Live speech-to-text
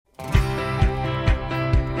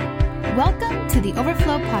Welcome to the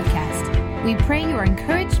Overflow Podcast. We pray you are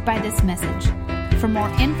encouraged by this message. For more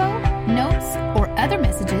info, notes, or other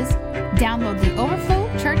messages, download the Overflow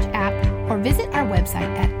Church app or visit our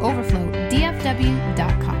website at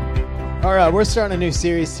overflowdfw.com. All right, we're starting a new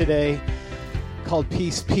series today called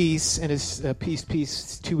Peace, Peace, and it's a Peace,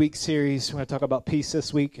 Peace 2-week series. We're going to talk about peace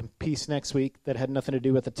this week and peace next week. That had nothing to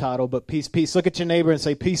do with the title, but peace, peace. Look at your neighbor and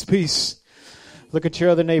say, peace, peace. Look at your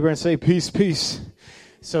other neighbor and say, peace, peace.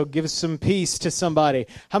 So give some peace to somebody.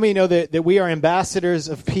 How many know that we are ambassadors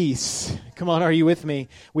of peace? Come on, are you with me?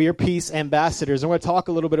 We are peace ambassadors. And we're going to talk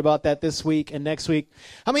a little bit about that this week and next week.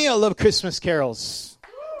 How many of y'all love Christmas carols?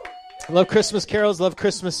 Love Christmas carols, love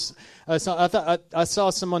Christmas. I saw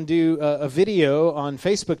someone do a video on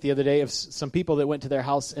Facebook the other day of some people that went to their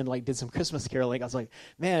house and did some Christmas caroling. I was like,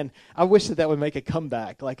 man, I wish that would make a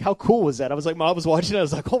comeback. Like, how cool was that? I was like, I was watching it. I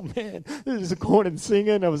was like, oh man, there's going and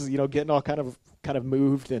singing. I was, getting all kind of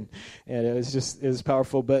moved, and it was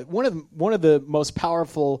powerful. But one of the most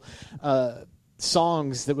powerful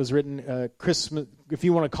songs that was written, Christmas, if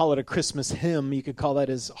you want to call it a Christmas hymn, you could call that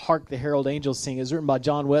as Hark the Herald Angels Sing. It was written by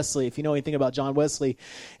John Wesley. If you know anything about John Wesley,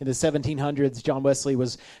 in the 1700s, John Wesley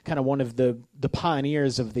was kind of one of the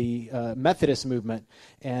pioneers of the Methodist movement.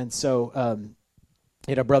 And so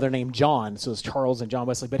he had a brother named John, so it was Charles and John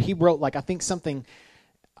Wesley. But he wrote, I think something,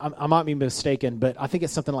 I might be mistaken, but I think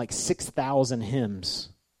it's something like 6,000 hymns.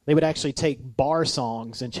 They would actually take bar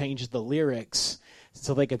songs and change the lyrics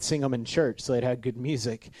so they could sing them in church, so they'd have good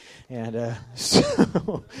music. And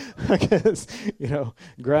so I guess,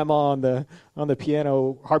 Grandma on the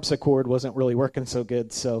piano harpsichord wasn't really working so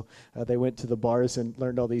good, so they went to the bars and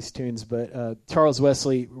learned all these tunes. But Charles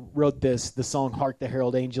Wesley wrote the song, Hark the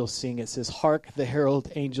Herald Angels Sing. It says, Hark the Herald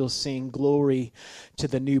Angels Sing, glory to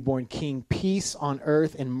the newborn King, peace on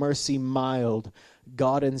earth and mercy mild,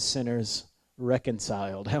 God and sinners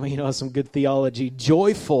reconciled. How many know some good theology?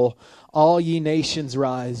 Joyful, all ye nations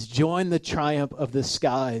rise. Join the triumph of the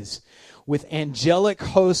skies. With angelic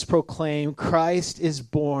hosts proclaim, Christ is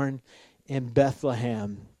born in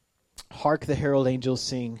Bethlehem. Hark the herald angels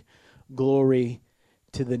sing, glory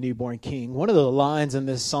to the newborn King. One of the lines in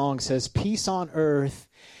this song says, peace on earth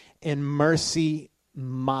and mercy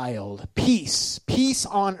mild. Peace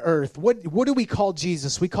on earth. What do we call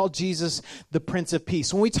Jesus? We call Jesus the Prince of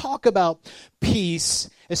Peace. When we talk about peace,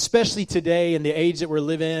 especially today in the age that we're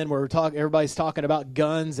living in, where everybody's talking about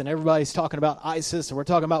guns and everybody's talking about ISIS and we're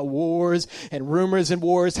talking about wars and rumors and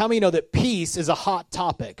wars. How many know that peace is a hot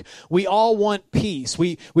topic? We all want peace.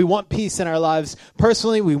 We want peace in our lives.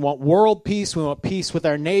 Personally, we want world peace. We want peace with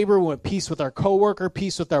our neighbor. We want peace with our coworker,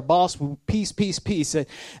 peace with our boss. Peace, peace, peace.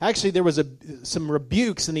 Actually, there was some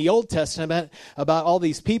rebukes in the Old Testament about all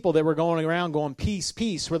these people that were going around going, peace,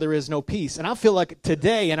 peace, where there is no peace. And I feel like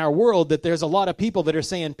today in our world that there's a lot of people that are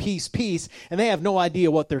saying peace, peace, and they have no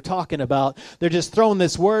idea what they're talking about. They're just throwing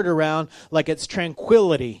this word around like it's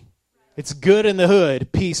tranquility. It's good in the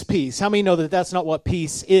hood, peace, peace. How many know that that's not what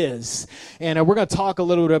peace is? And we're going to talk a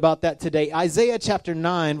little bit about that today. Isaiah chapter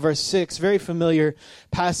 9, verse 6, very familiar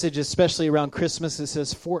passage, especially around Christmas. It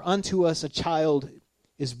says, for unto us a child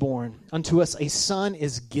is born, unto us a son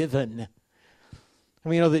is given. And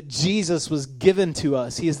we know that Jesus was given to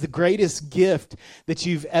us. He is the greatest gift that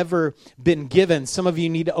you've ever been given. Some of you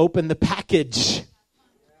need to open the package.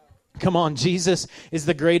 Come on, Jesus is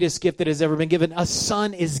the greatest gift that has ever been given. A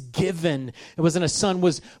son is given. It wasn't a son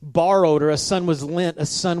was borrowed or a son was lent. A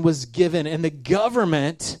son was given. And the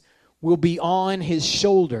government will be on his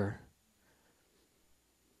shoulder.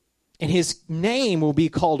 And his name will be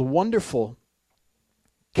called Wonderful,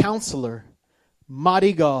 Counselor,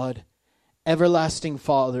 Mighty God, Everlasting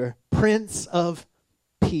Father, Prince of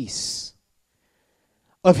Peace.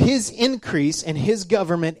 Of his increase and his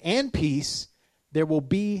government and peace, there will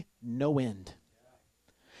be no end.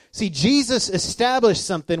 See, Jesus established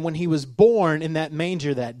something when he was born in that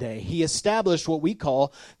manger that day. He established what we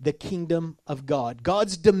call the kingdom of God,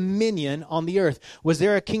 God's dominion on the earth. Was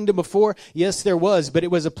there a kingdom before? Yes, there was, but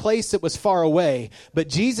it was a place that was far away. But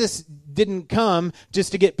Jesus didn't come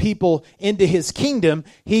just to get people into his kingdom.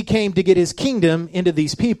 He came to get his kingdom into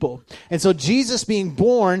these people. And so Jesus being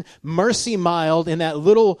born, mercy mild, in that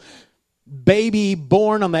little baby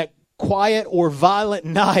born on that quiet or violent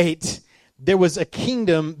night, there was a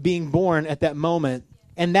kingdom being born at that moment,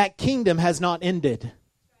 and that kingdom has not ended.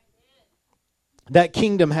 That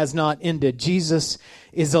kingdom has not ended. Jesus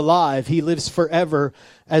is alive. He lives forever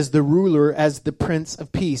as the ruler, as the Prince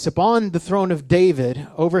of Peace. Upon the throne of David,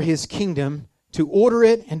 over his kingdom, to order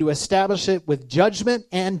it and to establish it with judgment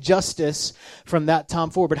and justice from that time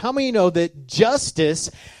forward. But how many know that justice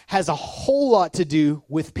has a whole lot to do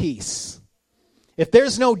with peace? If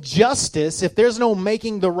there's no justice, if there's no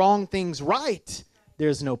making the wrong things right,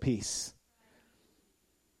 there's no peace.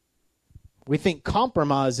 We think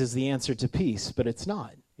compromise is the answer to peace, but it's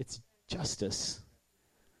not. It's justice.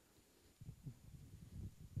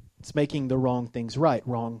 It's making the wrong things right,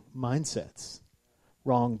 wrong mindsets,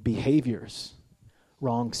 wrong behaviors,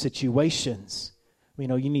 wrong situations. You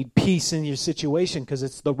know, you need peace in your situation because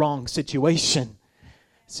it's the wrong situation.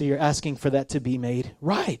 So you're asking for that to be made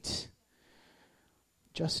right.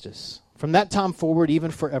 Justice. From that time forward,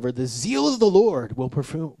 even forever, the zeal of the Lord will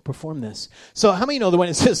perform this. So how many know that when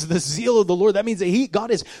it says the zeal of the Lord, that means that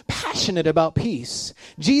God is passionate about peace.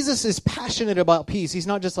 Jesus is passionate about peace. He's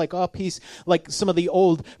not just like, oh, peace, like some of the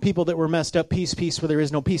old people that were messed up, peace, peace, where there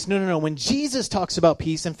is no peace. No. When Jesus talks about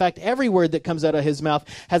peace, in fact, every word that comes out of his mouth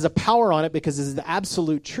has a power on it because it's the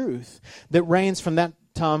absolute truth that reigns from that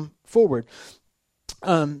time forward.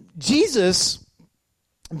 Jesus,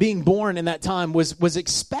 being born in that time, was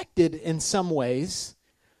expected in some ways.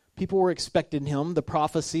 People were expecting him, the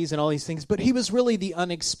prophecies and all these things, but he was really the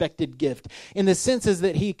unexpected gift in the sense is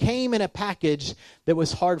that he came in a package that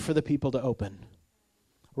was hard for the people to open,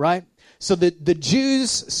 right? So the Jews,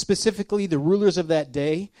 specifically the rulers of that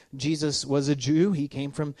day, Jesus was a Jew. He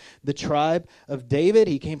came from the tribe of David.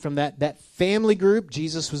 He came from that family group.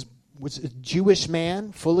 Jesus was a Jewish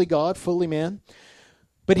man, fully God, fully man.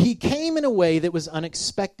 But he came in a way that was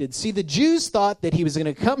unexpected. See, the Jews thought that he was going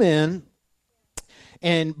to come in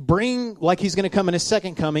and bring, like he's going to come in his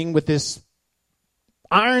second coming with this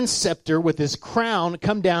iron scepter, with this crown,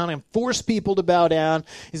 come down and force people to bow down.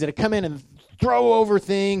 He's going to come in and throw over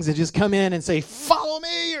things and just come in and say, follow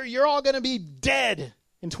me or you're all going to be dead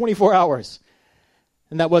in 24 hours.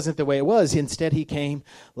 And that wasn't the way it was. Instead, he came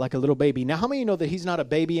like a little baby. Now, how many of you know that he's not a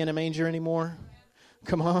baby in a manger anymore?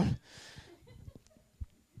 Come on.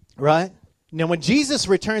 Right? Now, when Jesus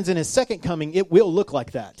returns in his second coming, it will look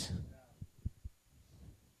like that.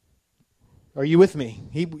 Are you with me?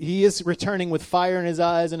 He is returning with fire in his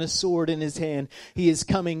eyes and a sword in his hand. He is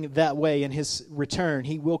coming that way in his return.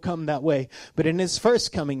 He will come that way. But in his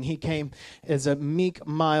first coming, he came as a meek,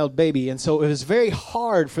 mild baby. And so it was very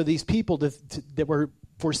hard for these people that were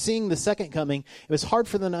foreseeing the second coming. It was hard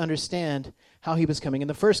for them to understand how he was coming in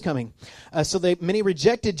the first coming. So many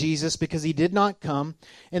rejected Jesus because he did not come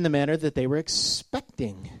in the manner that they were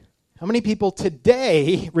expecting. How many people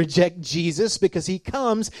today reject Jesus because he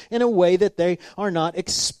comes in a way that they are not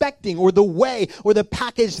expecting, or the way or the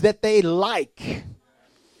package that they like?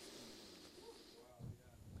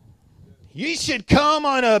 He should come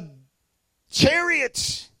on a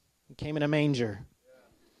chariot. He came in a manger.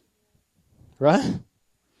 Right?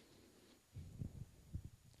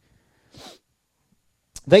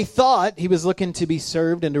 They thought he was looking to be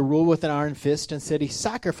served and to rule with an iron fist. Instead, he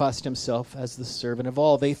sacrificed himself as the servant of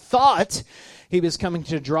all. They thought he was coming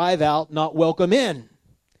to drive out, not welcome in.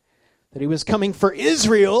 That he was coming for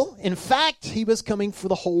Israel. In fact, he was coming for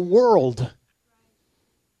the whole world.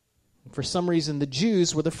 For some reason, the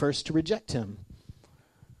Jews were the first to reject him.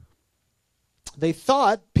 They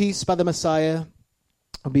thought peace by the Messiah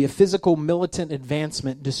would be a physical militant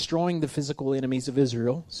advancement, destroying the physical enemies of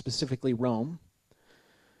Israel, specifically Rome.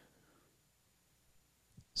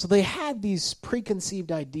 So they had these preconceived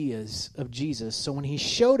ideas of Jesus. So when he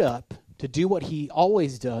showed up to do what he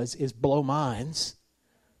always does, is blow minds,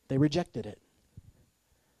 they rejected it.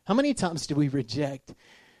 How many times do we reject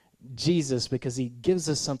Jesus because he gives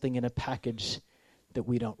us something in a package that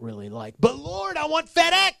we don't really like? But Lord, I want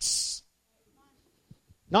FedEx!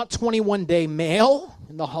 Not 21-day mail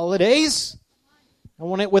in the holidays. I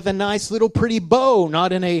want it with a nice little pretty bow,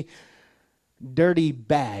 not in a dirty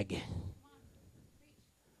bag.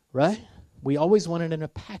 Right? We always want it in a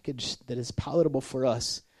package that is palatable for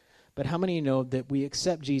us. But how many know that we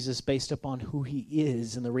accept Jesus based upon who he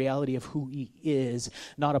is and the reality of who he is,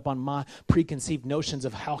 not upon my preconceived notions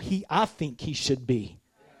of how I think he should be?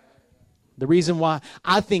 The reason why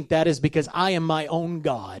I think that is because I am my own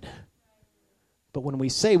God. But when we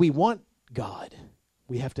say we want God,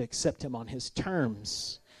 we have to accept him on his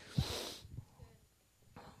terms.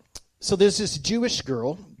 So there's this Jewish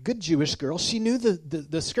girl, good Jewish girl. She knew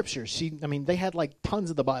the scriptures. They had like tons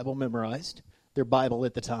of the Bible memorized, their Bible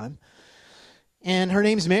at the time. And her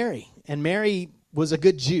name's Mary. And Mary was a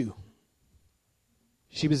good Jew.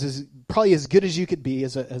 She was probably as good as you could be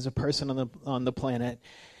as a person on the planet.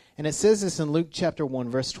 And it says this in Luke chapter 1,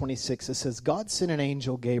 verse 26. It says, God sent an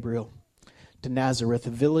angel, Gabriel, to Nazareth, a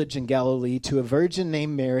village in Galilee, to a virgin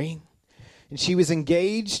named Mary. And she was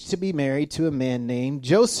engaged to be married to a man named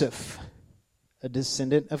Joseph, a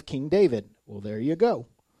descendant of King David. Well, there you go.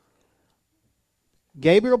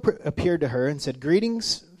 Gabriel appeared to her and said,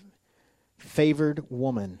 Greetings, favored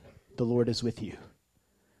woman, the Lord is with you.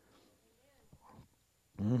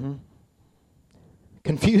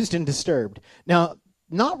 Confused and disturbed. Now,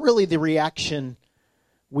 not really the reaction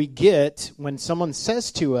we get when someone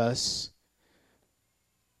says to us,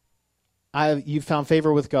 you've found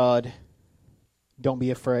favor with God, don't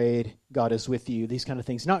be afraid, God is with you, these kind of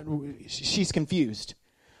things. She's confused.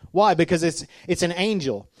 Why? Because it's an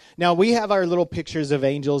angel. Now, we have our little pictures of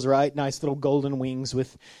angels, right? Nice little golden wings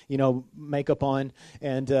with, makeup on,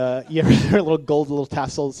 and little gold little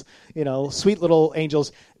tassels, sweet little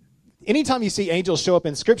angels. Anytime you see angels show up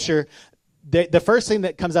in Scripture, the first thing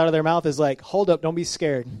that comes out of their mouth is like, hold up, don't be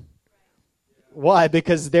scared. Why?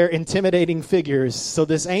 Because they're intimidating figures. So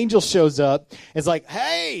this angel shows up. It's like,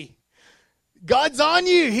 hey, God's on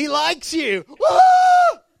you. He likes you.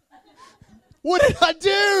 Woo! What did I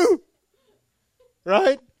do?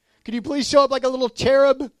 Right? Could you please show up like a little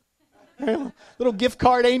cherub? Little gift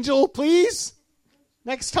card angel, please?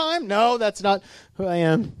 Next time? No, that's not who I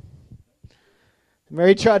am.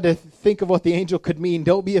 Mary tried to think of what the angel could mean.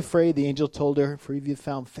 Don't be afraid, the angel told her, for you've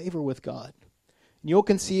found favor with God. And you'll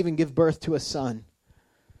conceive and give birth to a son.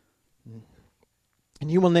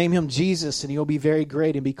 And you will name him Jesus, and he'll be very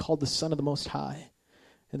great and be called the Son of the Most High.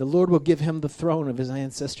 And the Lord will give him the throne of his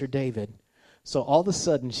ancestor David. So all of a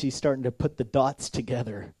sudden, she's starting to put the dots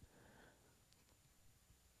together.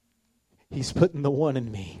 He's putting the one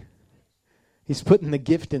in me. He's putting the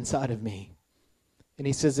gift inside of me. And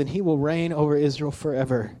he says, and he will reign over Israel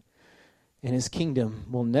forever, and his kingdom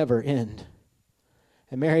will never end.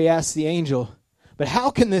 And Mary asked the angel, but how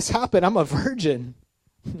can this happen? I'm a virgin.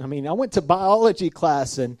 I went to biology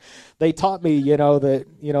class, and they taught me, that,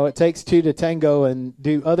 it takes two to tango and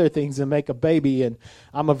do other things and make a baby, and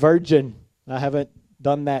I'm a virgin. I haven't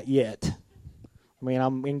done that yet.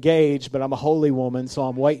 I'm engaged, but I'm a holy woman, so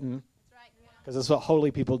I'm waiting, because that's what holy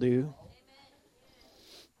people do.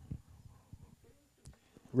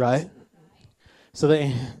 Right? So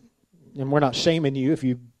and we're not shaming you if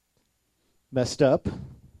you messed up.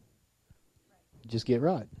 Just get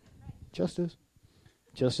right. Justice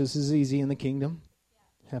is easy in the kingdom.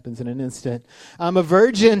 Happens in an instant. I'm a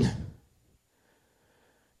virgin.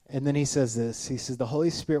 And then he says this. He says, the Holy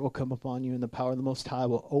Spirit will come upon you, and the power of the Most High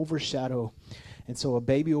will overshadow. And so a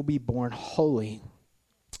baby will be born holy,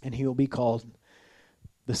 and he will be called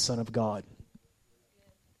the Son of God.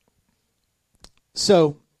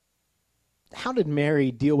 So, how did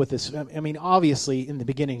Mary deal with this? Obviously, in the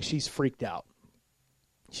beginning, she's freaked out.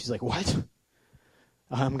 She's like, what?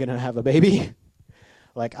 I'm going to have a baby?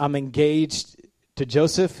 Like, I'm engaged to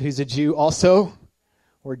Joseph, who's a Jew also.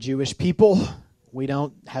 We're Jewish people. We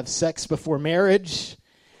don't have sex before marriage.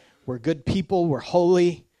 We're good people. We're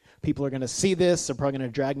holy. People are going to see this. They're probably going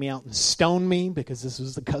to drag me out and stone me because this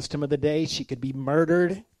was the custom of the day. She could be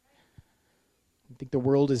murdered. I think the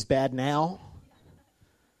world is bad now.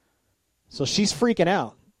 So she's freaking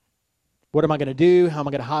out. What am I going to do? How am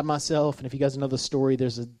I going to hide myself? And if you guys know the story,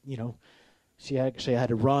 she actually had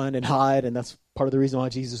to run and hide, and that's part of the reason why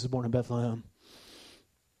Jesus was born in Bethlehem.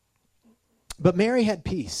 But Mary had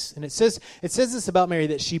peace. And it says this about Mary,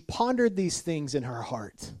 that she pondered these things in her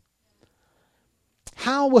heart.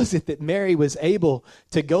 How was it that Mary was able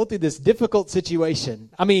to go through this difficult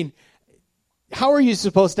situation? How are you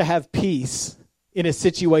supposed to have peace in a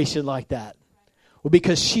situation like that? Well,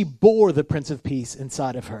 because she bore the Prince of Peace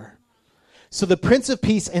inside of her. So the Prince of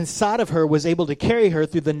Peace inside of her was able to carry her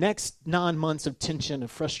through the next 9 months of tension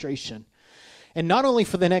and frustration. And not only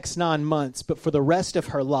for the next 9 months, but for the rest of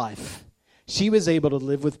her life, she was able to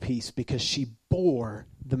live with peace because she bore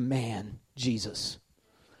the man, Jesus.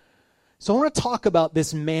 So I want to talk about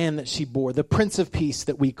this man that she bore, the Prince of Peace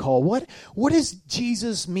that we call. What does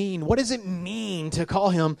Jesus mean? What does it mean to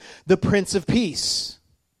call him the Prince of Peace?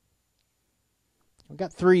 I've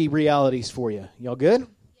got 3 realities for you. Y'all good? Yeah.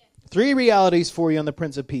 3 realities for you on the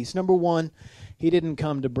Prince of Peace. Number 1, he didn't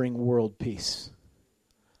come to bring world peace.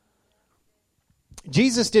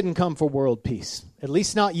 Jesus didn't come for world peace, at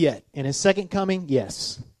least not yet. In his second coming,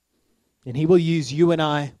 yes. And he will use you and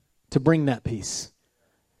I to bring that peace.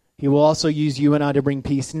 He will also use you and I to bring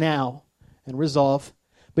peace now and resolve.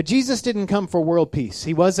 But Jesus didn't come for world peace.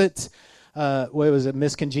 He wasn't,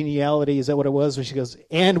 miscongeniality? Is that what it was? Where she goes,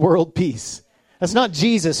 and world peace. That's not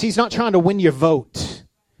Jesus. He's not trying to win your vote.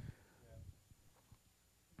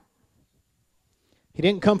 He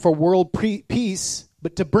didn't come for world peace,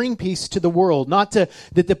 but to bring peace to the world. Not that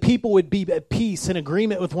the people would be at peace and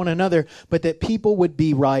agreement with one another, but that people would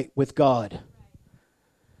be right with God.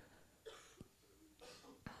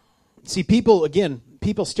 See,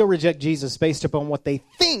 people still reject Jesus based upon what they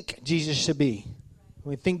think Jesus should be.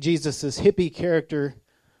 We think Jesus is hippie character,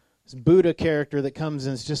 This Buddha character that comes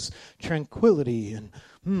and is just tranquility and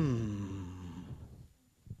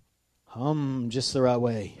just the right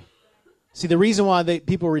way. See, the reason why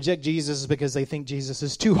people reject Jesus is because they think Jesus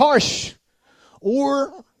is too harsh,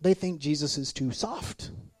 or they think Jesus is too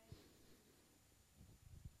soft.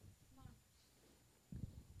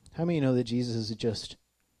 How many know that Jesus is just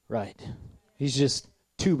right? He's just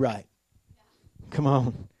too right. Come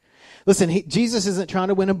on. Listen, Jesus isn't trying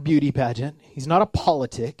to win a beauty pageant. He's not a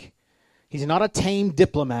politic. He's not a tame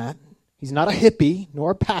diplomat. He's not a hippie,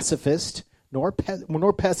 nor a pacifist, nor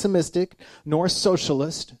pessimistic, nor a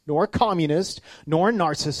socialist, nor a communist, nor a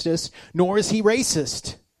narcissist, nor is he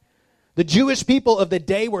racist. The Jewish people of the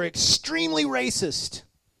day were extremely racist.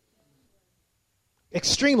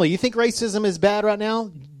 Extremely. You think racism is bad right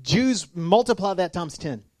now? Jews, multiply that times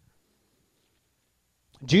 10.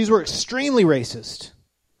 Jews were extremely racist.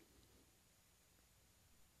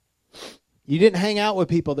 You didn't hang out with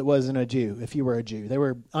people that wasn't a Jew if you were a Jew. They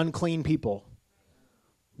were unclean people.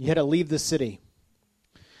 You had to leave the city.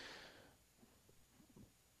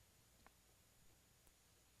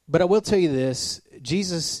 But I will tell you this,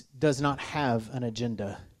 Jesus does not have an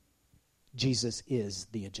agenda. Jesus is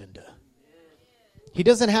the agenda. He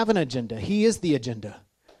doesn't have an agenda. He is the agenda.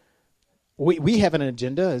 We have an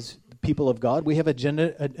agenda as people of God. We have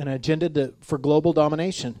an agenda for global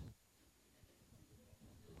domination.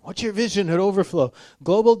 What's your vision at Overflow?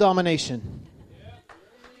 Global domination.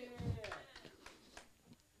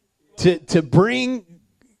 To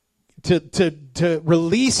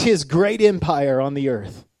release his great empire on the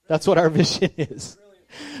earth. That's what our vision is.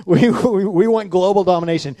 We want global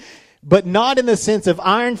domination. But not in the sense of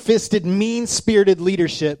iron-fisted, mean-spirited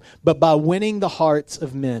leadership, but by winning the hearts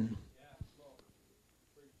of men.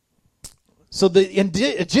 So the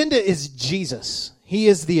agenda is Jesus. He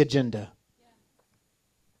is the agenda.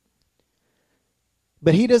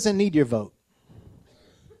 But he doesn't need your vote.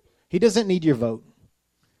 He doesn't need your vote.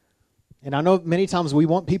 And I know many times we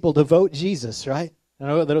want people to vote Jesus, right? I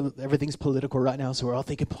know that everything's political right now, so we're all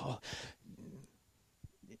thinking, Paul.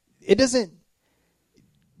 It doesn't.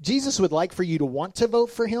 Jesus would like for you to want to vote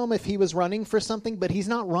for him if he was running for something, but he's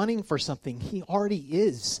not running for something. He already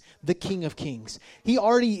is the King of Kings. He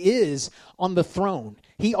already is on the throne.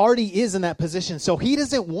 He already is in that position. So he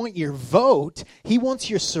doesn't want your vote. He wants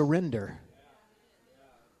your surrender.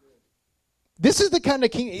 This is the kind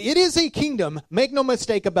of king. It is a kingdom. Make no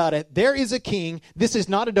mistake about it. There is a king. This is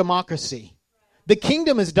not a democracy. The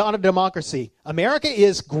kingdom is not a democracy. America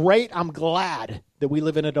is great. I'm glad that we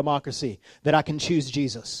live in a democracy, that I can choose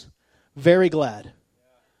Jesus. Very glad.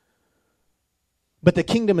 But the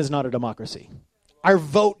kingdom is not a democracy. Our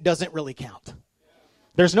vote doesn't really count.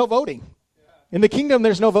 There's no voting. In the kingdom,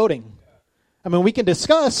 there's no voting. I mean, we can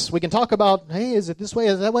discuss, we can talk about, hey, is it this way,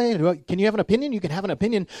 is it that way? Can you have an opinion? You can have an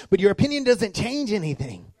opinion, but your opinion doesn't change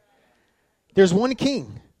anything. There's one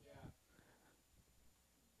king.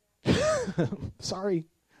 Sorry.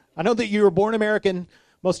 I know that you were born American,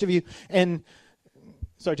 most of you, and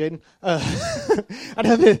sorry, Jaden. I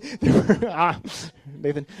know that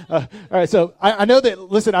Nathan. All right, so I know that.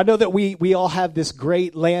 Listen, I know that we all have this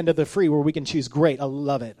great land of the free where we can choose. Great, I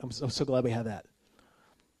love it. I'm so glad we have that.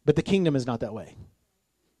 But the kingdom is not that way.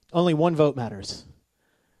 Only one vote matters.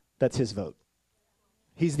 That's his vote.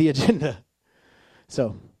 He's the agenda.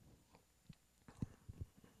 So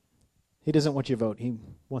he doesn't want your vote. He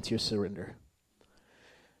wants your surrender.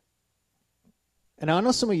 And I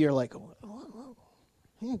know some of you are like,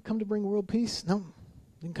 he didn't come to bring world peace. No,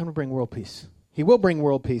 he didn't come to bring world peace. He will bring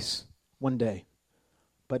world peace one day,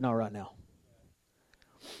 but not right now.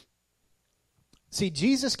 See,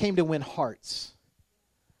 Jesus came to win hearts.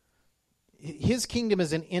 His kingdom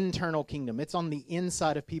is an internal kingdom. It's on the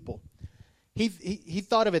inside of people. He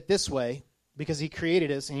thought of it this way because he created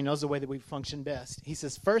us and he knows the way that we function best. He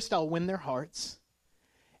says, first I'll win their hearts,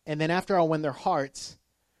 and then after I'll win their hearts,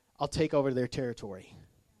 I'll take over their territory.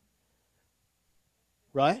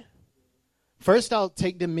 Right? First I'll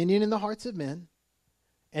take dominion in the hearts of men,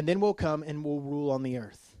 and then we'll come and we'll rule on the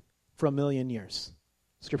earth for 1,000,000 years.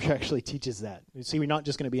 Scripture actually teaches that. You see, we're not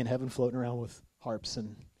just going to be in heaven floating around with harps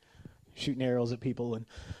and shooting arrows at people and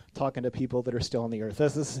talking to people that are still on the earth.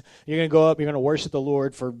 You're going to go up, you're going to worship the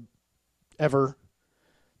Lord forever,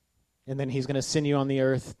 and then he's going to send you on the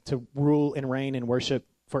earth to rule and reign and worship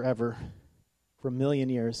forever for 1,000,000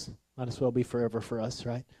 years. Might as well be forever for us,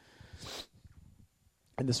 right?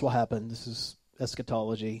 And this will happen. This is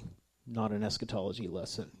eschatology, not an eschatology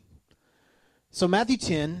lesson. So Matthew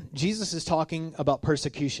 10, Jesus is talking about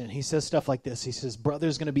persecution. He says stuff like this. He says, brother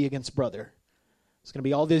is going to be against brother. There's going to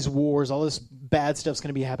be all these wars, all this bad stuff's going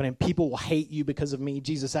to be happening. People will hate you because of me.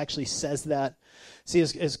 Jesus actually says that. See,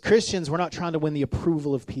 as Christians, we're not trying to win the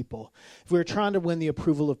approval of people. If we're trying to win the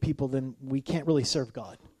approval of people, then we can't really serve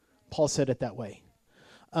God. Paul said it that way.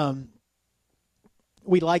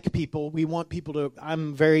 We like people. We want people to,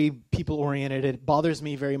 I'm very people-oriented. It bothers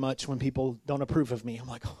me very much when people don't approve of me. I'm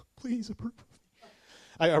like, oh, please approve of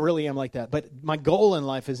me. I really am like that. But my goal in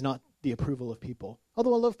life is not the approval of people.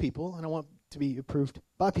 Although I love people and I want to be approved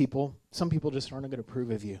by people, some people just aren't going to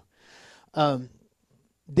approve of you.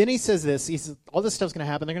 Then he says this. He says, all this stuff's going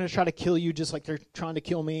to happen. They're going to try to kill you just like they're trying to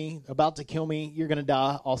kill me, about to kill me. You're going to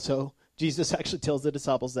die also. Jesus actually tells the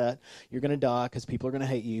disciples that. You're going to die because people are going to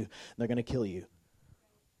hate you and they're going to kill you.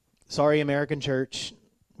 Sorry, American church.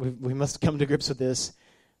 We must come to grips with this.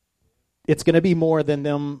 It's going to be more than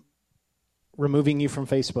them removing you from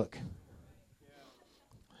Facebook.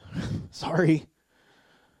 Sorry.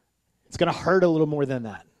 It's going to hurt a little more than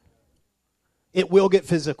that. It will get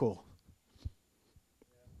physical.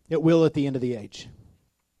 It will at the end of the age.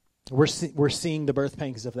 We're seeing the birth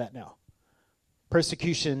pangs of that now.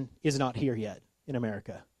 Persecution is not here yet in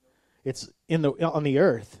America. It's on the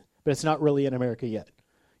earth, but it's not really in America yet.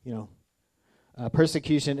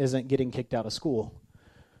 Persecution isn't getting kicked out of school.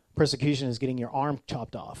 Persecution is getting your arm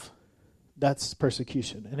chopped off. That's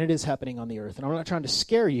persecution, and it is happening on the earth. And I'm not trying to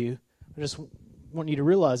scare you. I just want you to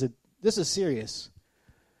realize that this is serious.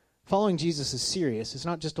 Following Jesus is serious. It's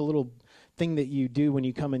not just a little thing that you do when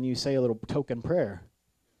you come and you say a little token prayer.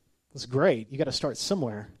 It's great. You got to start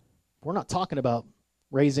somewhere. We're not talking about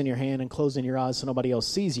raising your hand and closing your eyes so nobody else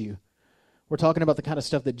sees you. We're talking about the kind of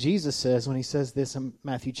stuff that Jesus says when he says this in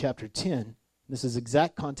Matthew chapter 10. This is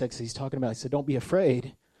exact context he's talking about. He said, don't be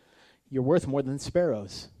afraid. You're worth more than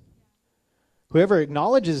sparrows. Whoever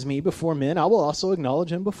acknowledges me before men, I will also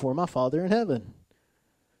acknowledge him before my Father in heaven.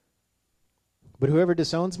 But whoever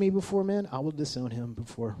disowns me before men, I will disown him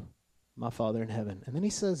before my Father in heaven. And then he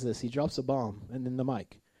says this. He drops a bomb and then the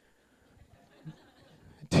mic.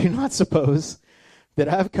 Do not suppose that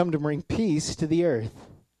I have come to bring peace to the earth.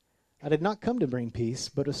 I did not come to bring peace,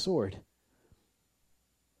 but a sword.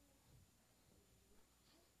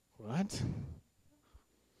 What?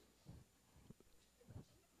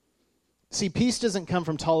 See, peace doesn't come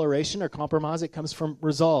from toleration or compromise. It comes from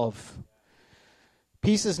resolve.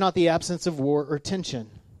 Peace is not the absence of war or tension.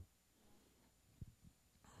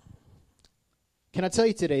 Can I tell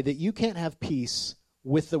you today that you can't have peace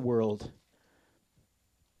with the world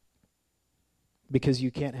because you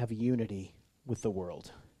can't have unity with the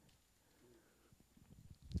world?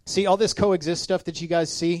 See, all this coexist stuff that you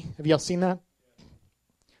guys see, have y'all seen that?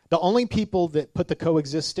 The only people that put the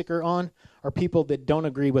coexist sticker on are people that don't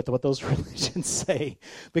agree with what those religions say,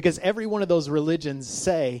 because every one of those religions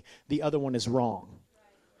say the other one is wrong.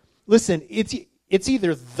 Listen, it's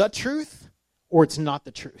either the truth or it's not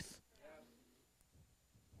the truth.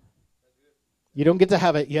 You don't get to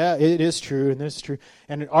have it, yeah, it is true, and this is true.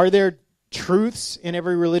 And are there truths in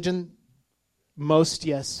every religion? Most,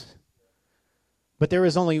 yes. But there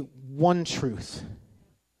is only one truth.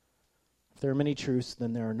 If there are many truths,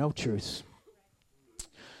 then there are no truths.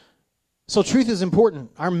 So truth is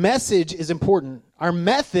important. Our message is important. Our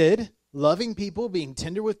method, loving people, being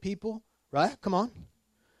tender with people, right? Come on.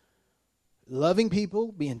 Loving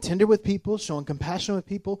people, being tender with people, showing compassion with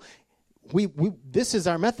people. This is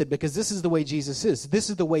our method because this is the way Jesus is. This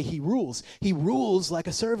is the way he rules. He rules like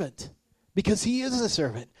a servant because he is a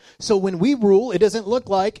servant. So when we rule, it doesn't look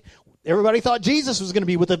like everybody thought Jesus was going to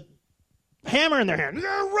be with a hammer in their hand.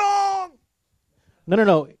 You're wrong.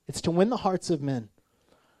 No. It's to win the hearts of men.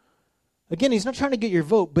 Again, he's not trying to get your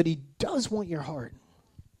vote, but he does want your heart.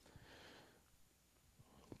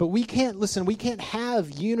 But we can't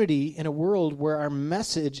have unity in a world where our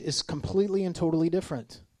message is completely and totally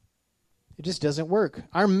different. It just doesn't work.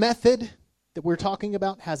 Our method that we're talking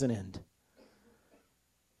about has an end.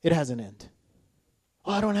 It has an end.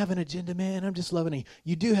 Oh, I don't have an agenda, man. I'm just loving it.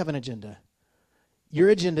 You do have an agenda. Your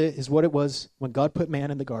agenda is what it was when God put man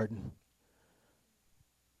in the garden,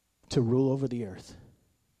 to rule over the earth.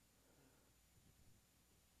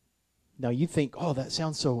 Now you think, oh, that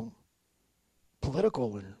sounds so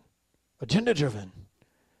political and agenda-driven.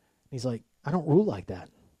 He's like, I don't rule like that.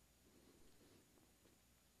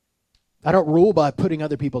 I don't rule by putting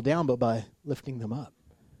other people down, but by lifting them up.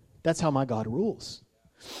 That's how my God rules.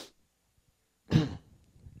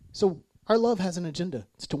 So our love has an agenda.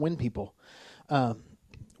 It's to win people.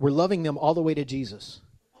 We're loving them all the way to Jesus.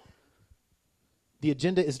 The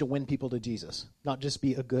agenda is to win people to Jesus, not just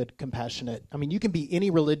be a good, compassionate. I mean, you can be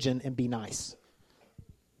any religion and be nice.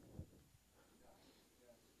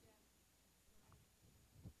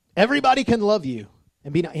 Everybody can love you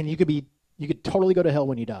and you could totally go to hell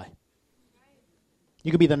when you die.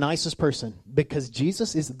 You could be the nicest person because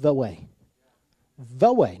Jesus is the way.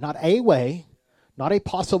 The way, not a way, not a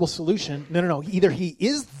possible solution. No. Either he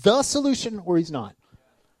is the solution or he's not.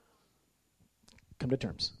 Come to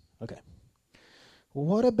terms. Okay.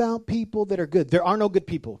 What about people that are good? There are no good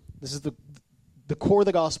people. This is the core of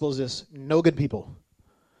the gospel is this. No good people.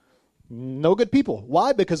 No good people.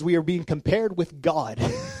 Why? Because we are being compared with God.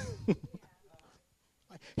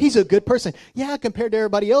 He's a good person. Yeah, compared to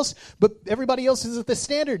everybody else, but everybody else is at the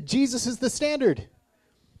standard. Jesus is the standard.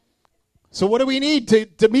 So what do we need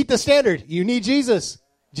to meet the standard? You need Jesus.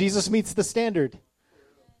 Jesus meets the standard.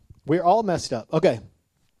 We're all messed up. Okay.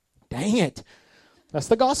 Dang it. That's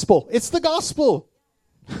the gospel. It's the gospel.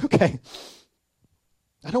 Okay.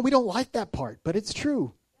 I know we don't like that part, but it's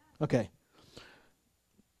true. Okay.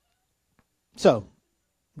 So,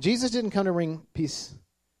 Jesus didn't come to bring peace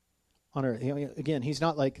on earth. Again, he's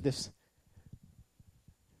not like this.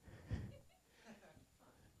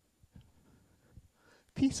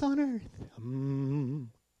 Peace on earth.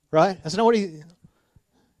 Right? That's not what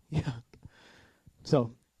yeah.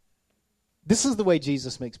 So, this is the way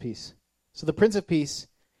Jesus makes peace. So the Prince of Peace,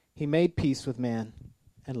 he made peace with man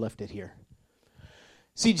and left it here.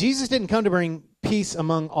 See, Jesus didn't come to bring peace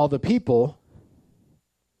among all the people.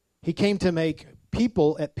 He came to make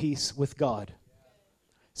people at peace with God.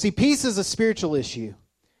 See, peace is a spiritual issue.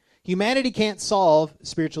 Humanity can't solve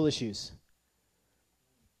spiritual issues.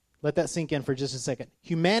 Let that sink in for just a second.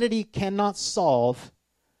 Humanity cannot solve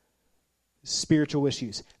spiritual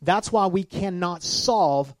issues. That's why we cannot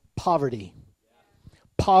solve poverty.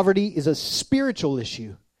 Poverty is a spiritual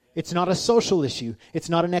issue. It's not a social issue. It's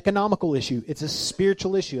not an economical issue. It's a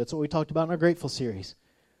spiritual issue. That's what we talked about in our Grateful series.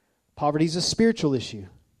 Poverty is a spiritual issue.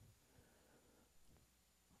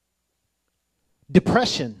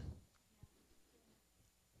 Depression.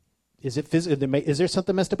 Is it physical? Is there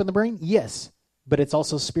something messed up in the brain? Yes, but it's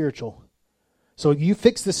also spiritual. So you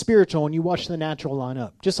fix the spiritual and you watch the natural line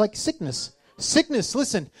up. Just like sickness.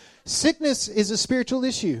 Listen, sickness is a spiritual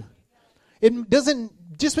issue. It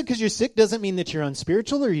doesn't, just because you're sick doesn't mean that you're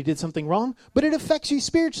unspiritual or you did something wrong, but it affects you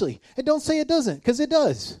spiritually. And don't say it doesn't, because it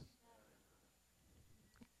does.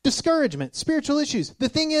 Discouragement, spiritual issues. The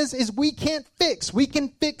thing is we can't fix. We can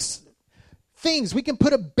fix things. We can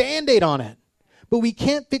put a Band-Aid on it, but we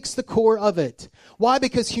can't fix the core of it. Why?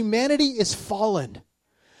 Because humanity is fallen.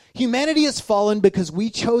 Humanity is fallen because we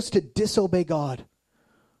chose to disobey God.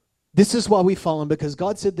 This is why we've fallen, because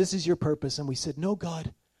God said, this is your purpose. And we said, no,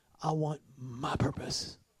 God, I want my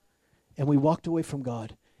purpose. And we walked away from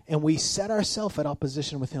God. And we set ourselves at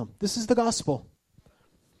opposition with him. This is the gospel.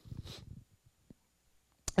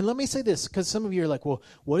 And let me say this, because some of you are like, well,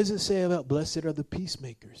 what does it say about blessed are the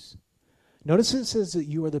peacemakers? Notice it says that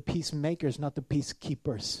you are the peacemakers, not the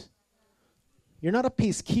peacekeepers. You're not a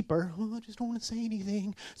peacekeeper. Oh, I just don't want to say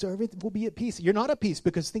anything, so everything will be at peace. You're not at peace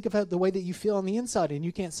because think about the way that you feel on the inside and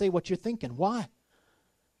you can't say what you're thinking. Why?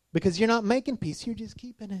 Because you're not making peace. You're just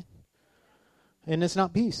keeping it. And it's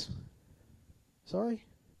not peace. Sorry.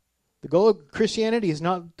 The goal of Christianity is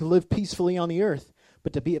not to live peacefully on the earth,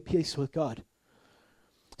 but to be at peace with God.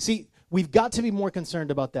 See, we've got to be more concerned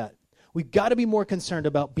about that. We've got to be more concerned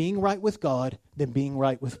about being right with God than being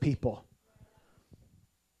right with people.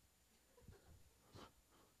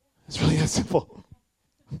 It's really that simple.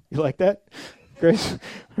 You like that? Grace?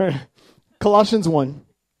 All right. Colossians 1.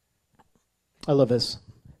 I love this.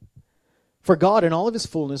 For God in all of his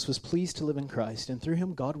fullness was pleased to live in Christ, and through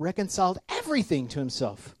him God reconciled everything to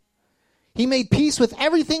himself. He made peace with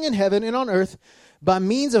everything in heaven and on earth by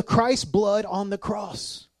means of Christ's blood on the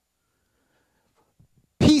cross.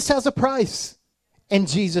 Peace has a price, and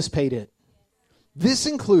Jesus paid it. This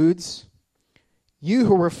includes you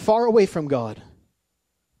who were far away from God.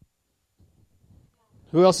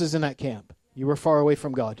 Who else is in that camp? You were far away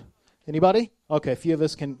from God. Anybody? Okay, a few of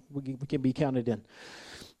us we can be counted in.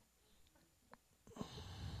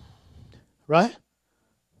 Right?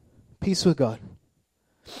 Peace with God.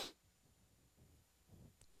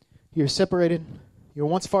 You're separated. You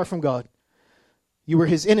were once far from God. You were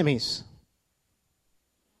his enemies.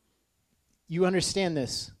 You understand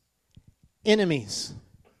this. Enemies.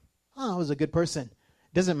 Oh, I was a good person.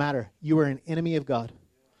 Doesn't matter. You were an enemy of God.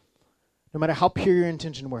 No matter how pure your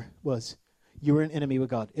intention was, you were an enemy with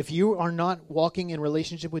God. If you are not walking in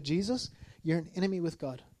relationship with Jesus, you're an enemy with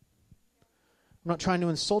God. I'm not trying to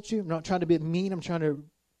insult you. I'm not trying to be mean. I'm trying to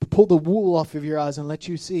pull the wool off of your eyes and let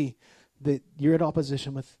you see that you're at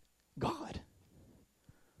opposition with God.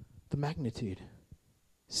 The magnitude.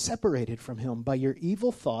 Separated from him by your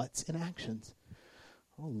evil thoughts and actions.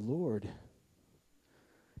 Oh, Lord.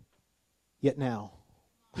 Yet now.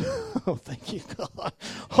 Oh, thank you, God.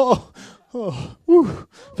 Whew.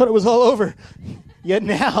 Thought it was all over. Yet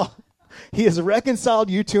now, he has reconciled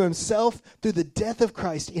you to himself through the death of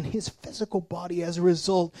Christ in his physical body. As a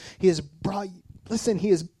result, he has brought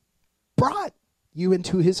you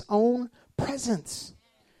into his own presence.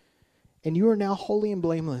 And you are now holy and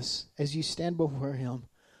blameless as you stand before him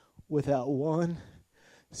without one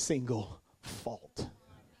single fault.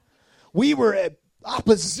 We were at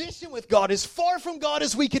opposition with God, as far from God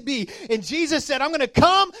as we could be. And Jesus said, I'm going to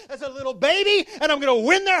come as a little baby and I'm going to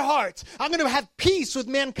win their hearts. I'm going to have peace with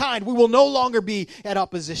mankind. We will no longer be at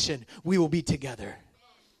opposition. We will be together.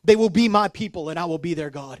 They will be my people and I will be their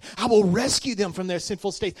God. I will rescue them from their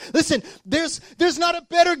sinful state. Listen, there's not a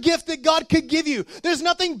better gift that God could give you. There's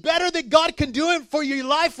nothing better that God can do for your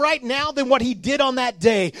life right now than what he did on that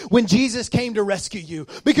day when Jesus came to rescue you.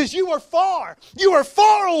 Because you were far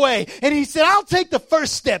away. And he said, I'll take the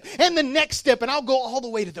first step and the next step and I'll go all the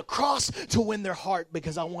way to the cross to win their heart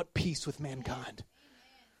because I want peace with mankind.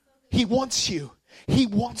 He wants you. He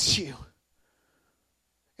wants you.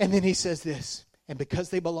 And then he says this. And because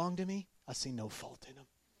they belong to me, I see no fault in them.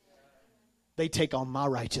 They take on my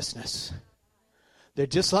righteousness. They're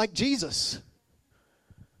just like Jesus.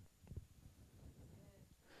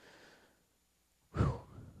 Whew.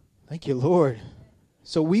 Thank you, Lord.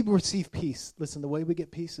 So we receive peace. Listen, the way we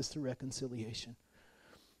get peace is through reconciliation.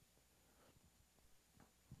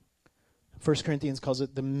 1 Corinthians calls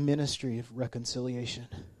it the ministry of reconciliation.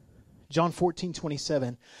 John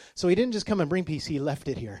 14:27. So he didn't just come and bring peace, he left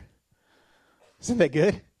it here. Isn't that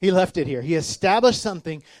good? He left it here. He established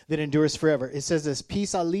something that endures forever. It says this,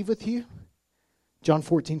 peace I leave with you. John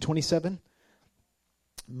 14:27.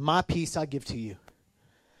 My peace I give to you.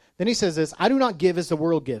 Then he says this, I do not give as the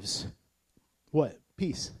world gives. What?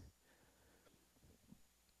 Peace.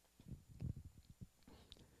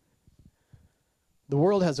 The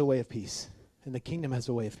world has a way of peace, and the kingdom has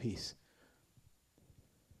a way of peace.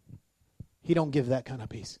 He don't give that kind of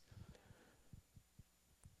peace.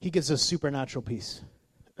 He gives us supernatural peace.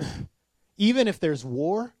 Even if there's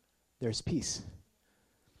war, there's peace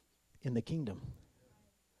in the kingdom.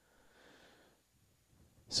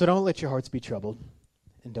 So don't let your hearts be troubled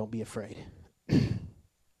and don't be afraid.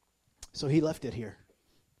 So he left it here.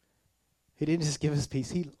 He didn't just give us peace.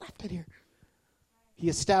 He left it here. He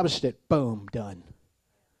established it. Boom, done.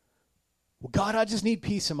 Well, God, I just need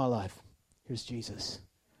peace in my life. Here's Jesus.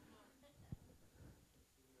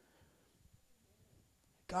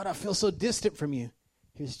 God, I feel so distant from you.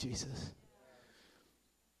 Here's Jesus.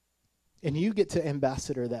 And you get to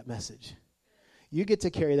ambassador that message. You get to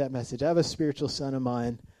carry that message. I have a spiritual son of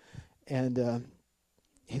mine, and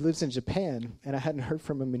he lives in Japan, and I hadn't heard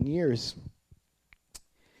from him in years.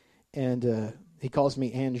 And he calls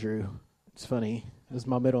me Andrew. It's funny. It was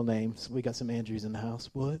my middle name, so we got some Andrews in the house.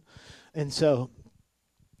 What? And so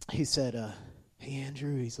he said, hey,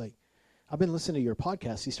 Andrew, he's like, I've been listening to your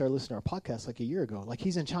podcast. He started listening to our podcast like a year ago. Like,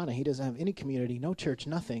 he's in China. He doesn't have any community, no church,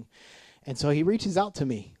 nothing. And so he reaches out to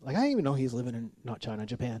me. Like, I didn't even know he's living in, not China,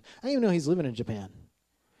 Japan. I didn't even know he's living in Japan.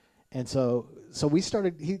 And so we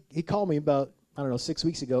started, he called me about, 6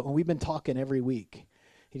 weeks ago, and we've been talking every week.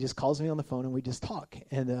 He just calls me on the phone, and we just talk.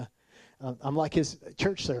 And I'm like his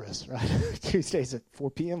church service, right? Tuesdays at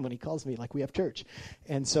 4 p.m. when he calls me, like we have church.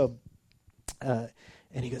 And so, and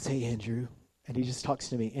he goes, hey, Andrew. And he just talks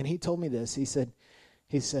to me. And he told me this. He said,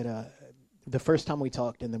 the first time we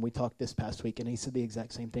talked, and then we talked this past week, and he said the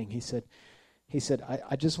exact same thing. He said,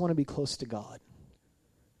 I just want to be close to God.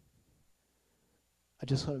 I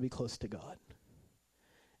just want to be close to God.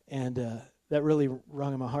 And that really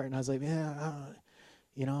rung in my heart. And I was like,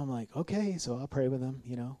 I'm like, okay, so I'll pray with him,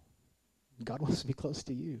 God wants to be close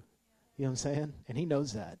to you. You know what I'm saying? And he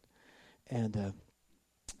knows that. And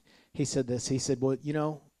he said this. He said, well,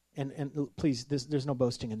 and please, there's no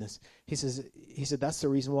boasting in this. He said, that's the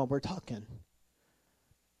reason why we're talking.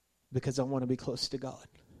 Because I want to be close to God.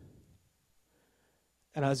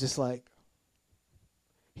 And I was just like,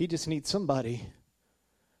 he just needs somebody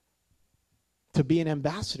to be an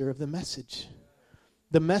ambassador of the message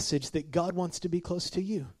that God wants to be close to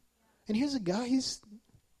you. And here's a guy, he's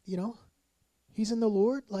in the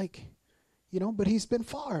Lord, but he's been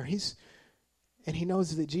far. And he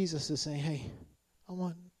knows that Jesus is saying, hey, I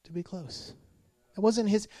want to be close. That wasn't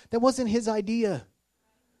his idea.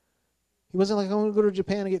 He wasn't like, I want to go to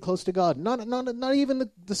Japan and get close to God. Not even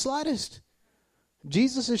the slightest.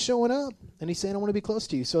 Jesus is showing up, and he's saying, I want to be close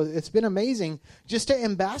to you. So it's been amazing just to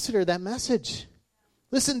ambassador that message.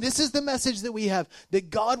 Listen, this is the message that we have,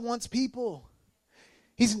 that God wants people.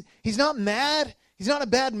 He's not mad. He's not in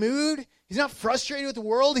a bad mood. He's not frustrated with the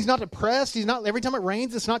world. He's not depressed. He's not, every time it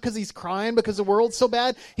rains, it's not because he's crying because the world's so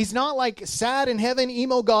bad. He's not like sad in heaven,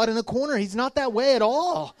 emo God in a corner. He's not that way at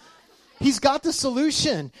all. He's got the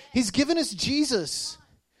solution. He's given us Jesus.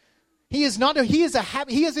 He is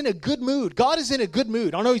in a good mood. God is in a good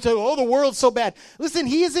mood. I know you say, oh, the world's so bad. Listen,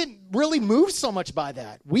 he isn't really moved so much by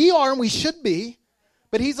that. We are, and we should be.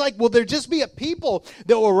 But he's like, will there just be a people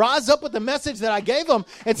that will rise up with the message that I gave them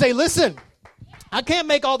and say, listen, I can't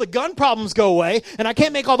make all the gun problems go away, and I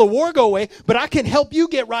can't make all the war go away, but I can help you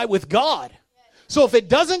get right with God. So if it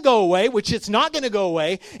doesn't go away, which it's not going to go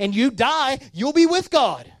away, and you die, you'll be with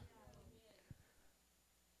God.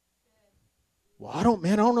 Well, I don't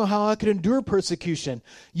know how I could endure persecution.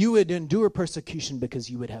 You would endure persecution because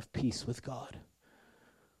you would have peace with God.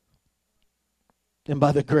 And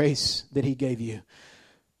by the grace that he gave you.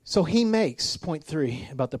 So he makes, point 3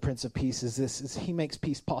 about the Prince of Peace is he makes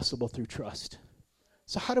peace possible through trust.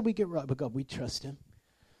 So how do we get right with God? We trust him.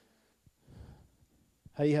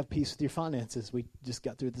 How do you have peace with your finances? We just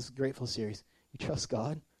got through this Grateful series. You trust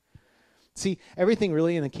God. See, everything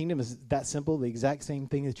really in the kingdom is that simple. The exact same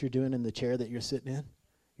thing that you're doing in the chair that you're sitting in.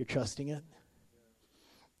 You're trusting it.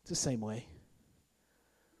 It's the same way.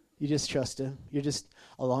 You just trust him. You're just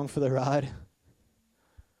along for the ride.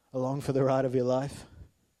 Along for the ride of your life.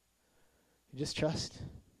 You just trust.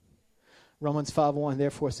 Romans 5:1,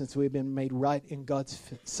 therefore, since we have been made right in God's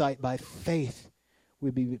sight by faith,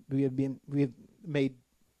 we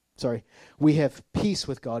have peace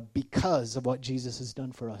with God because of what Jesus has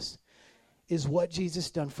done for us. Is what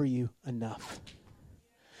Jesus done for you enough?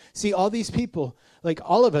 See, all these people, like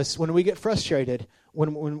all of us, when we get frustrated,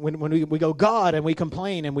 when we go God and we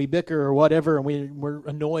complain and we bicker or whatever and we're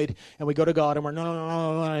annoyed and we go to God and we're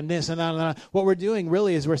no, and this and that. What we're doing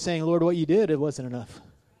really is we're saying, Lord, what you did, it wasn't enough.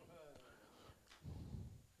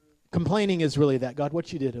 Complaining is really that. God,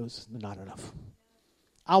 what you did, it was not enough.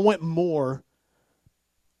 I want more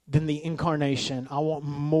than the incarnation. I want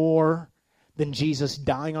more than Jesus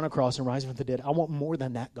dying on a cross and rising from the dead. I want more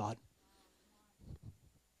than that, God.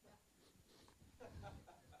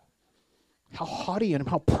 How haughty and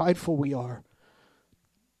how prideful we are.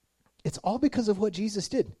 It's all because of what Jesus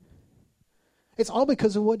did. It's all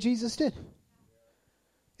because of what Jesus did.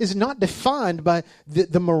 It's not defined by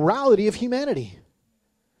the morality of humanity.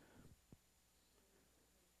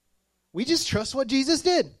 We just trust what Jesus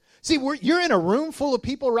did. See, you're in a room full of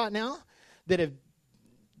people right now that have,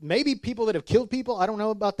 maybe people that have killed people. I don't know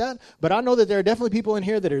about that, but I know that there are definitely people in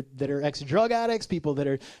here that are ex-drug addicts, people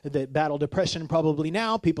that battle depression probably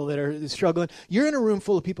now, people that are struggling. You're in a room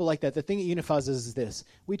full of people like that. The thing that unifies us is this: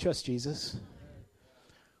 we trust Jesus.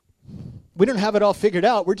 We don't have it all figured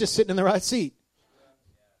out. We're just sitting in the right seat.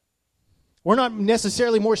 We're not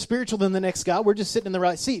necessarily more spiritual than the next guy. We're just sitting in the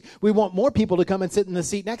right seat. We want more people to come and sit in the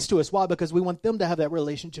seat next to us. Why? Because we want them to have that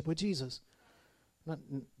relationship with Jesus. Not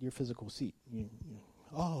your physical seat.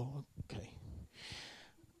 Oh, okay.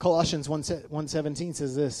 Colossians 1:17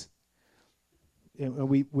 says this. And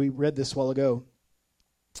we read this a while ago.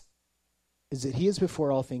 Is that he is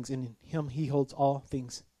before all things, and in him he holds all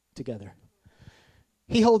things together.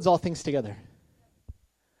 He holds all things together.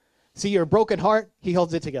 See, your broken heart, he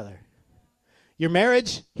holds it together. Your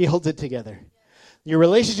marriage, he holds it together. Your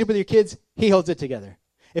relationship with your kids, he holds it together.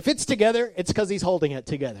 If it's together, it's because he's holding it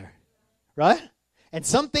together. Right? And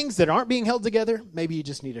some things that aren't being held together, maybe you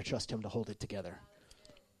just need to trust him to hold it together.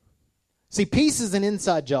 See, peace is an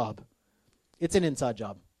inside job. It's an inside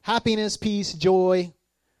job. Happiness, peace, joy,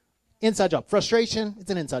 inside job. Frustration, it's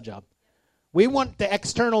an inside job. We want the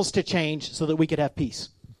externals to change so that we could have peace.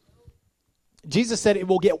 Jesus said it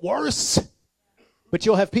will get worse, but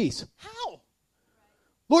you'll have peace. How?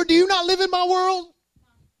 Lord, do you not live in my world?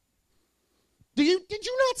 Did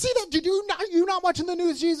you not see that? Are you not watching the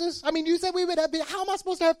news, Jesus? I mean, you said we would have, how am I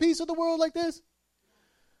supposed to have peace with the world like this?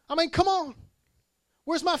 I mean, come on.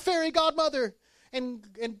 Where's my fairy godmother and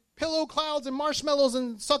pillow clouds and marshmallows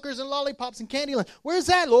and suckers and lollipops and Candyland? Where's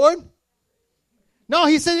that, Lord? No,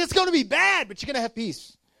 he said it's going to be bad, but you're going to have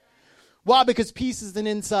peace. Why? Because peace is an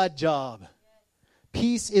inside job.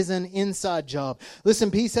 Peace is an inside job.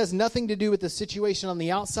 Listen, peace has nothing to do with the situation on the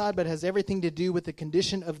outside, but has everything to do with the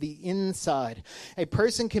condition of the inside. A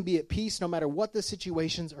person can be at peace no matter what the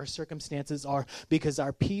situations or circumstances are, because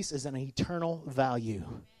our peace is an eternal value.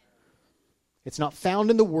 It's not found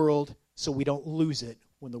in the world, so we don't lose it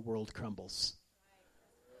when the world crumbles.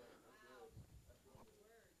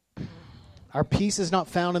 Our peace is not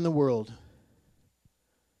found in the world,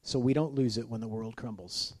 so we don't lose it when the world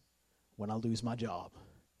crumbles. When I lose my job,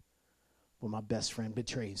 when my best friend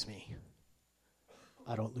betrays me,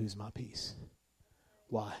 I don't lose my peace.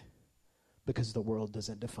 Why? Because the world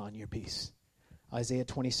doesn't define your peace. Isaiah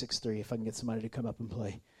 26:3, if I can get somebody to come up and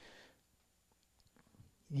play.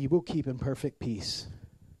 You will keep in perfect peace.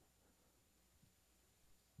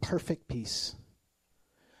 Perfect peace.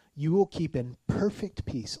 You will keep in perfect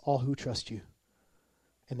peace all who trust you.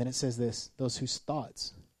 And then it says this, those whose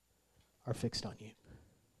thoughts are fixed on you.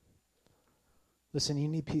 Listen, you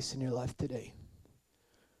need peace in your life today.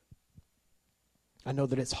 I know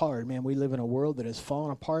that it's hard, man. We live in a world that is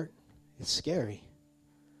falling apart. It's scary.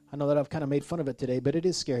 I know that I've kind of made fun of it today, but it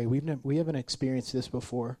is scary. We haven't experienced this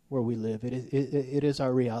before where we live. It is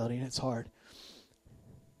our reality, and it's hard.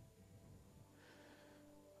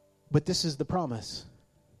 But this is the promise.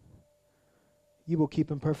 You will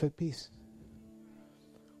keep in perfect peace.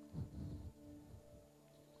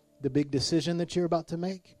 The big decision that you're about to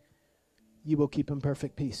make, you will keep in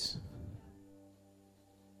perfect peace.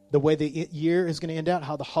 The way the year is going to end out,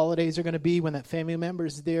 how the holidays are going to be when that family member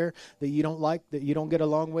is there that you don't like, that you don't get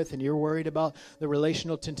along with, and you're worried about the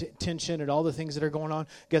relational tension and all the things that are going on.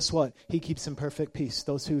 Guess what? He keeps in perfect peace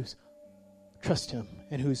those who trust him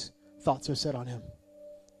and whose thoughts are set on him.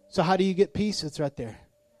 So how do you get peace? It's right there.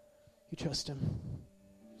 You trust him.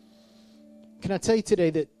 Can I tell you today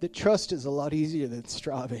that trust is a lot easier than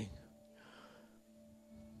striving?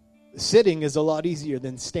 Sitting is a lot easier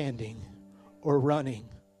than standing or running.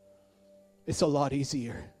 It's a lot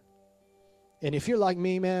easier. And if you're like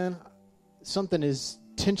me, man, something is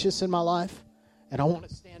tenuous in my life, and I want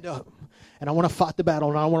to stand up, and I want to fight the battle,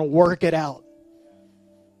 and I want to work it out.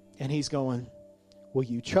 And he's going, will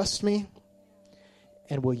you trust me?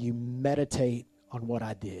 And will you meditate on what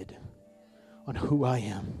I did, on who I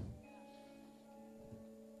am?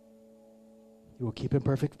 You will keep in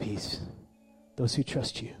perfect peace those who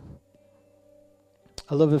trust you.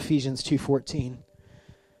 I love Ephesians 2:14.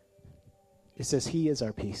 It says, he is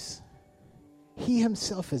our peace. He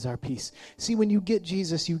himself is our peace. See, when you get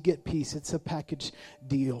Jesus, you get peace. It's a package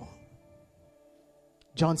deal.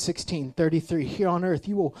 John 16:33. Here on earth,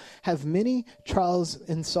 you will have many trials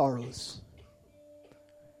and sorrows.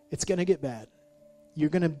 It's going to get bad. You're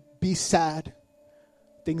going to be sad.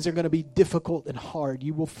 Things are going to be difficult and hard.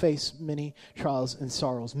 You will face many trials and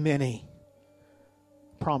sorrows. Many.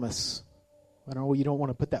 Promise. I know you don't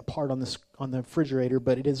want to put that part on the refrigerator,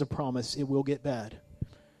 but it is a promise. It will get bad.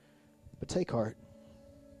 But take heart.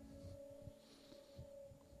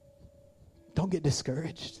 Don't get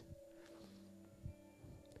discouraged.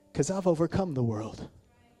 Because I've overcome the world.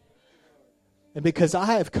 And because I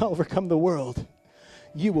have overcome the world,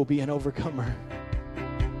 you will be an overcomer.